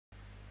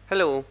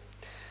Hello,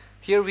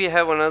 here we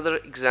have another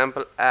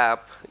example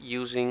app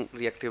using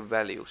reactive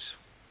values.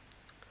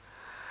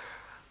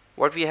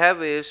 What we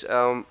have is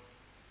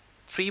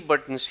three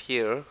buttons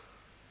here.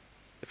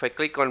 If I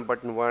click on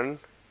button 1,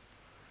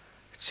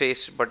 it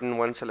says button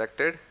 1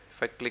 selected.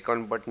 If I click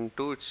on button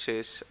 2, it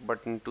says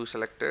button 2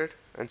 selected.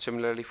 And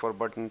similarly for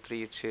button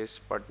 3, it says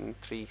button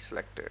 3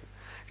 selected.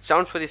 It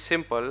sounds very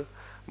simple,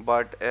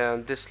 but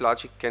this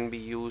logic can be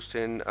used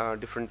in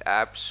different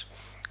apps.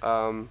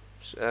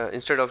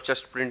 Instead of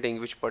just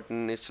printing which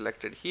button is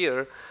selected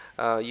here,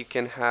 you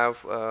can have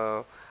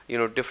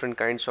different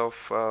kinds of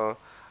uh,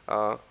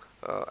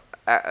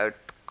 uh,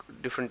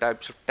 different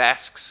types of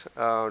tasks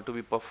to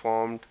be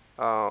performed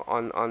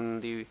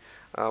on the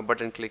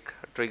button click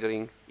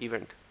triggering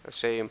event.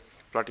 Say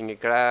plotting a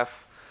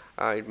graph,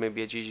 it may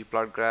be a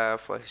ggplot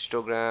graph, a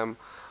histogram,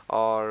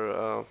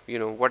 or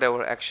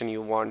whatever action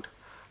you want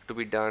to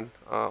be done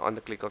on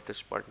the click of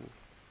this button.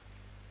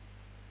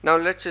 Now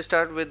let's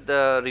start with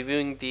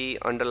reviewing the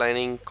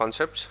underlying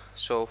concepts.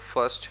 So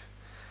first,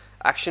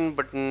 action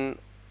button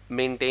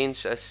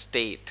maintains a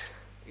state.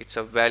 It's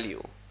a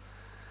value.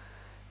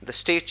 The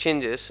state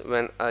changes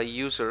when a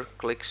user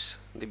clicks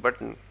the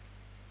button.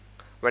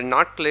 When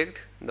not clicked,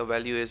 the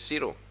value is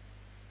 0.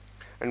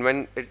 And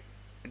when it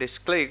is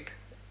clicked,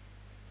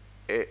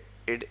 it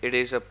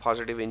is a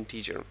positive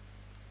integer.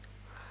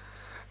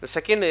 The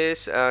second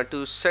is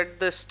to set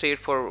the state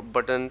for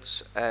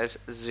buttons as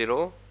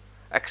 0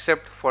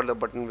 except for the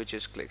button which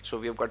is clicked. So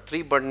we have got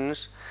three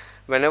buttons.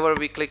 Whenever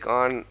we click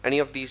on any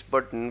of these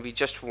buttons, we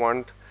just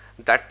want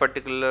that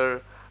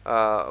particular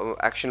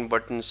action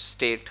button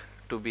state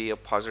to be a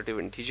positive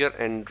integer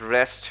and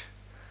rest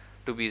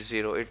to be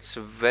 0. It's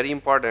very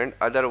important.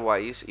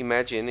 Otherwise,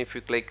 imagine if you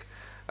click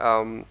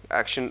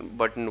action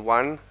button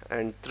 1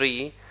 and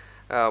 3,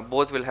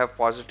 both will have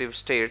positive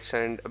states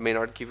and may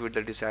not give you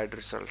the desired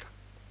result.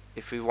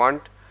 If we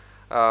want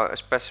a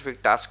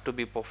specific task to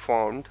be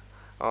performed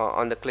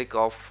on the click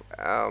of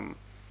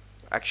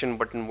action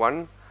button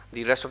 1,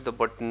 the rest of the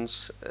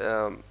buttons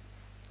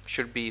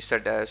should be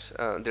set as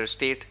their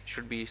state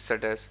should be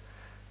set as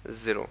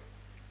 0.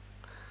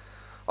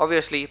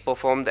 Obviously,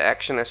 perform the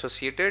action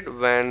associated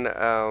when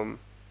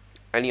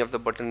any of the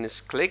button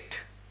is clicked.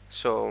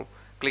 So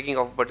clicking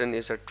of button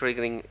is a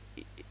triggering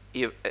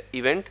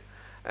event,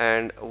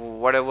 and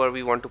whatever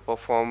we want to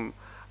perform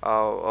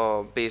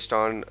based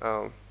on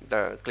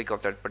the click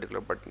of that particular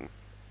button.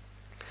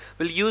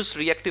 We'll use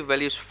reactive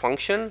values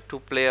function to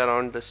play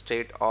around the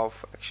state of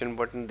action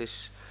button.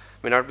 This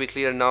may not be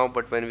clear now,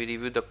 but when we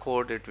review the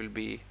code, it will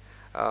be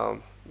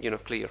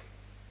clear.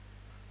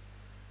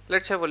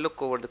 Let's have a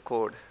look over the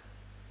code.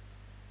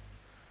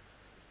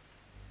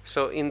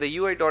 So in the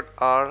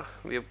Ui.R,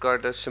 we have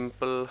got a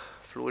simple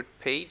fluid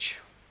page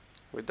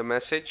with the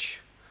message,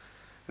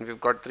 and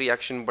we've got three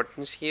action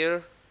buttons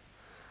here: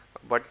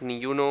 button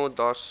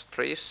DOS,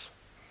 trace,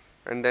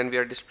 and then we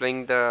are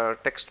displaying the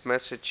text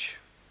message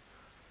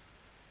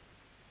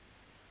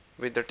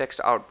with the text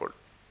output.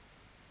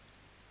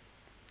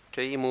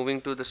 Okay,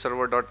 moving to the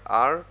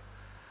Server.R,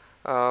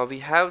 we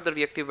have the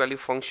reactive value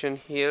function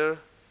here,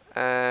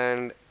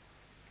 and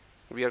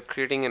we are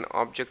creating an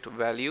object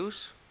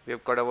values. We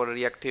have got our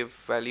reactive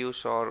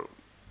values, or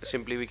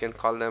simply we can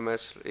call them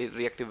as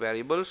reactive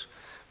variables.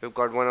 We've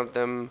got one of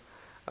them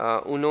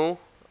uno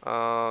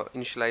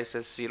initialized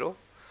as 0,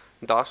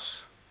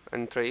 dos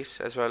and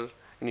trace as well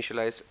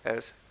initialized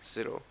as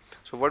 0.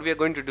 So what we are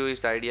going to do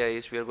is, the idea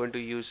is we are going to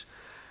use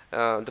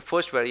the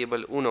first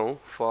variable uno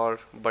for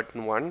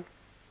button 1.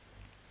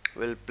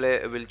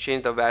 We'll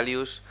change the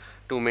values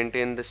to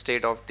maintain the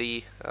state of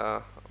the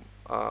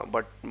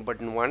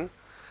button 1.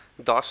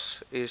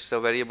 DOS is the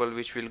variable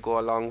which will go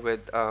along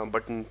with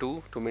button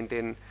 2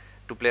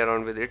 to play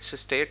around with its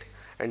state,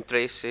 and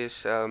trace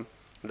is the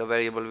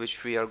variable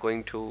which we are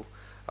going to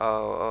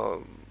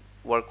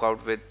work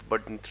out with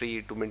button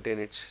 3 to maintain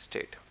its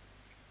state.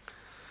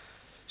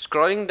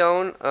 Scrolling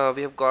down,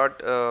 we have got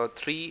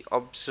three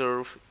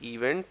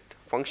observeEvent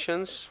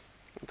functions.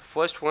 The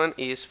first one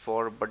is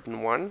for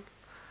button 1.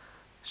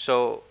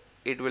 So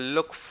it will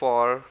look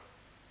for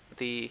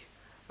the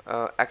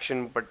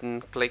action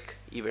button click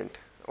event.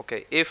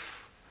 Okay,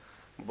 if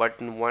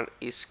button 1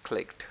 is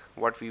clicked,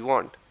 what we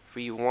want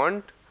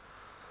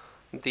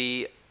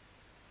the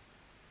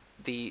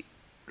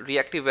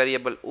reactive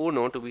variable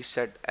uno to be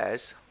set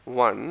as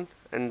 1,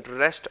 and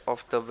rest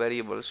of the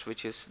variables,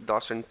 which is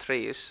dos and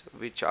trace,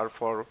 which are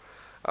for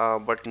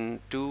button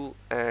 2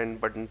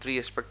 and button 3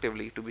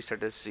 respectively, to be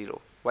set as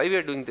 0. Why we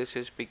are doing this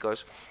is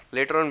because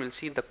later on we'll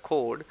see the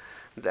code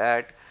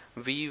that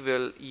we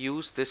will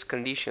use this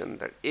condition,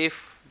 that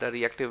if the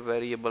reactive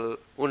variable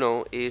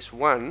uno is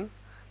 1,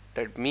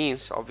 that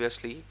means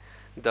obviously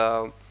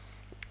the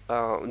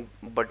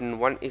button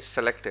 1 is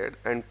selected,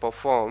 and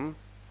perform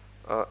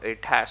a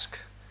task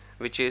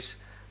which is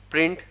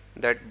print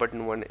that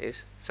button 1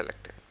 is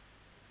selected.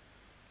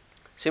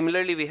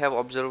 Similarly, we have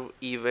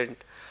observeEvent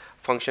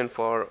function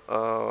for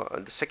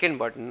the second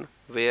button,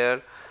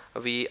 where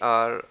we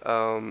are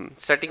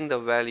setting the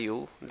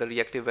value, the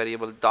reactive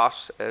variable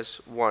dos, as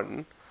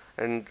 1,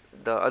 and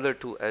the other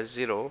two as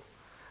 0,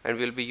 and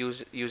we'll be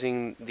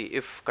using the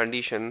if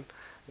condition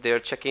there,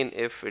 checking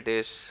if it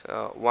is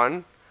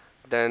 1,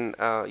 then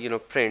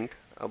print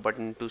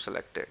button 2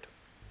 selected.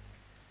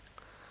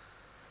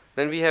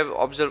 Then we have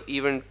observe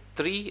event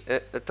 3,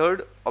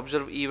 third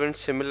observe event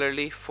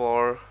similarly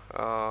for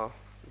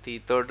the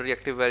third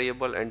reactive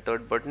variable and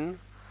third button.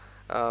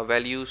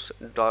 Values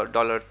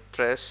dollar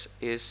 $trace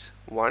is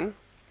 1.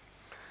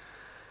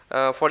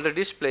 For the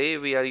display,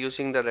 we are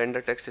using the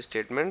render text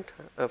statement,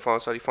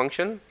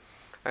 function,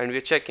 and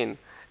we're checking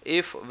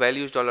if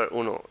values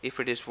 $uno. If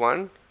it is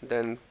 1,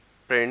 then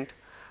print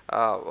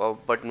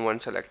button 1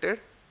 selected.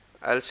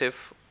 Else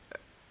if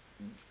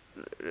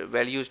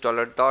values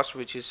 $dos,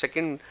 which is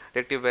second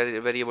reactive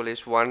variable,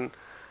 is 1,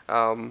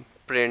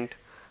 print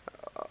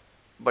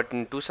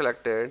button 2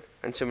 selected.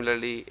 And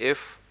similarly,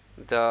 if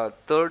the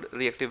third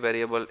reactive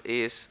variable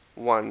is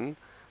 1,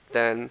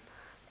 then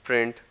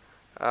print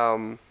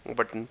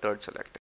button third selected.